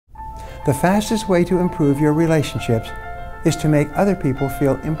The fastest way to improve your relationships is to make other people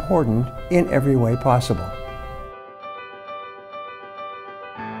feel important in every way possible.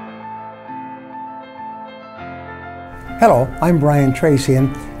 Hello, I'm Brian Tracy,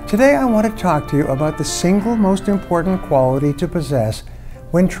 and today I want to talk to you about the single most important quality to possess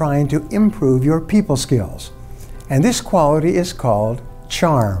when trying to improve your people skills. And this quality is called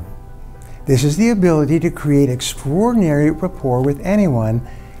charm. This is the ability to create extraordinary rapport with anyone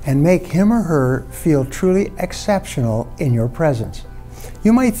and make him or her feel truly exceptional in your presence.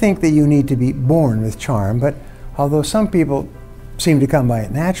 You might think that you need to be born with charm, but although some people seem to come by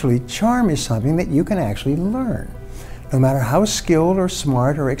it naturally, charm is something that you can actually learn. No matter how skilled or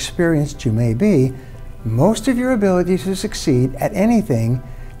smart or experienced you may be, most of your ability to succeed at anything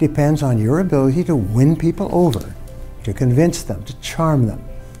depends on your ability to win people over, to convince them, to charm them.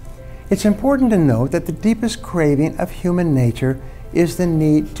 It's important to note that the deepest craving of human nature is the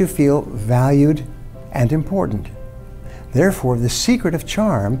need to feel valued and important. Therefore, the secret of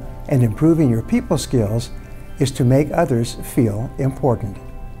charm and improving your people skills is to make others feel important.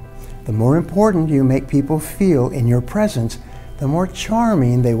 The more important you make people feel in your presence, the more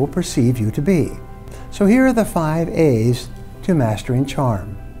charming they will perceive you to be. So here are the 5 A's to mastering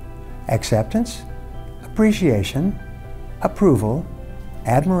charm: acceptance, appreciation, approval,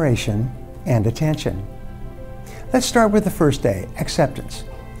 admiration, and attention. Let's start with the first A, acceptance.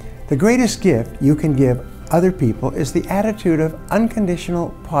 The greatest gift you can give other people is the attitude of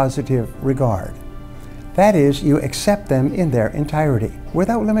unconditional positive regard. That is, you accept them in their entirety,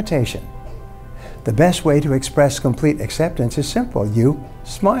 without limitation. The best way to express complete acceptance is simple. You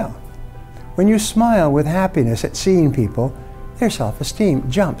smile. When you smile with happiness at seeing people, their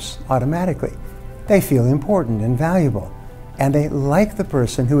self-esteem jumps automatically. They feel important and valuable, and they like the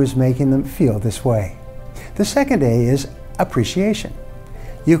person who is making them feel this way. The second A is appreciation.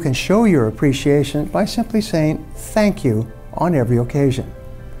 You can show your appreciation by simply saying thank you on every occasion,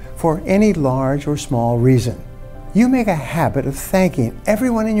 for any large or small reason. You make a habit of thanking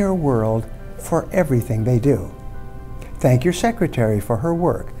everyone in your world for everything they do. Thank your secretary for her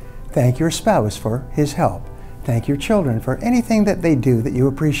work. Thank your spouse for his help. Thank your children for anything that they do that you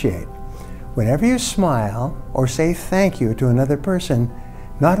appreciate. Whenever you smile or say thank you to another person,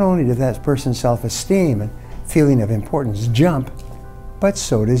 not only does that person's self-esteem and feeling of importance jump, but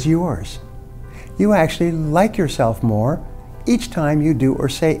so does yours. You actually like yourself more each time you do or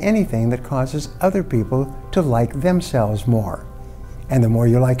say anything that causes other people to like themselves more. And the more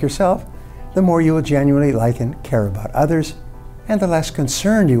you like yourself, the more you will genuinely like and care about others, and the less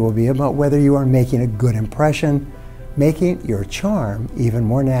concerned you will be about whether you are making a good impression, making your charm even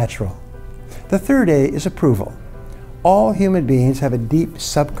more natural. The third A is approval. All human beings have a deep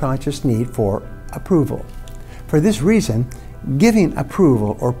subconscious need for approval. For this reason, giving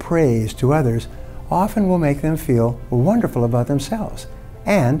approval or praise to others often will make them feel wonderful about themselves,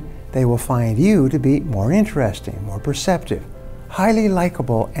 and they will find you to be more interesting, more perceptive, highly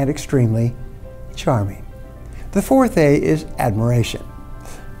likable, and extremely charming. The fourth A is admiration.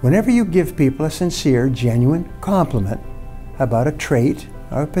 Whenever you give people a sincere, genuine compliment about a trait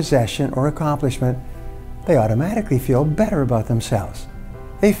or a possession or accomplishment, they automatically feel better about themselves.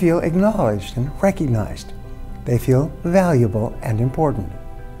 They feel acknowledged and recognized. They feel valuable and important.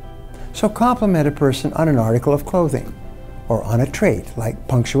 So compliment a person on an article of clothing, or on a trait like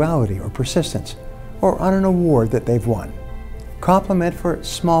punctuality or persistence, or on an award that they've won. Compliment for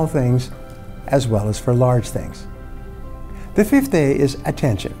small things as well as for large things. The fifth A is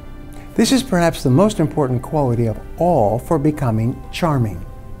attention. This is perhaps the most important quality of all for becoming charming.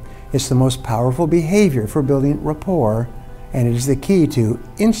 It's the most powerful behavior for building rapport, and it is the key to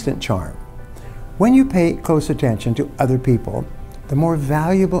instant charm. When you pay close attention to other people, the more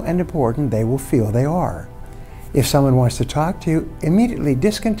valuable and important they will feel they are. If someone wants to talk to you, immediately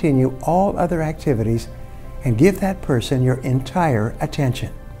discontinue all other activities and give that person your entire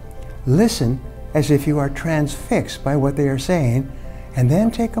attention. Listen as if you are transfixed by what they are saying, and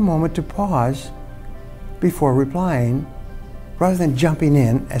then take a moment to pause before replying, rather than jumping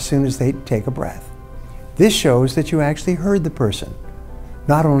in as soon as they take a breath. This shows that you actually heard the person,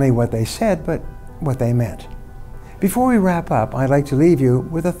 not only what they said, but what they meant. Before we wrap up, I'd like to leave you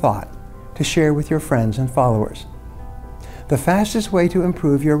with a thought to share with your friends and followers. The fastest way to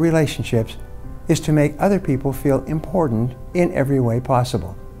improve your relationships is to make other people feel important in every way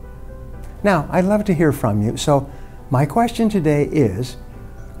possible. Now, I'd love to hear from you, so my question today is,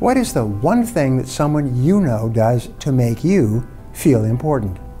 what is the one thing that someone you know does to make you feel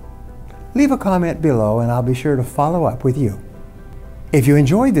important? Leave a comment below and I'll be sure to follow up with you. If you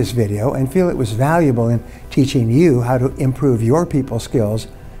enjoyed this video and feel it was valuable in teaching you how to improve your people skills,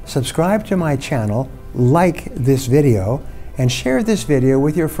 subscribe to my channel, like this video, and share this video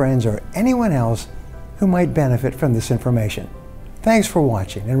with your friends or anyone else who might benefit from this information. Thanks for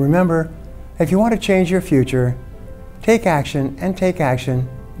watching, and remember, if you want to change your future, take action, and take action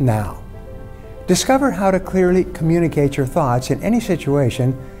now. Discover how to clearly communicate your thoughts in any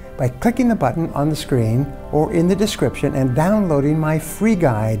situation by clicking the button on the screen or in the description and downloading my free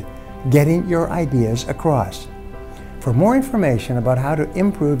guide, Getting Your Ideas Across. For more information about how to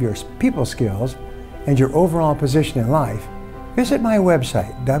improve your people skills and your overall position in life, visit my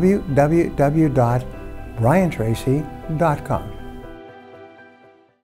website, www.BrianTracy.com.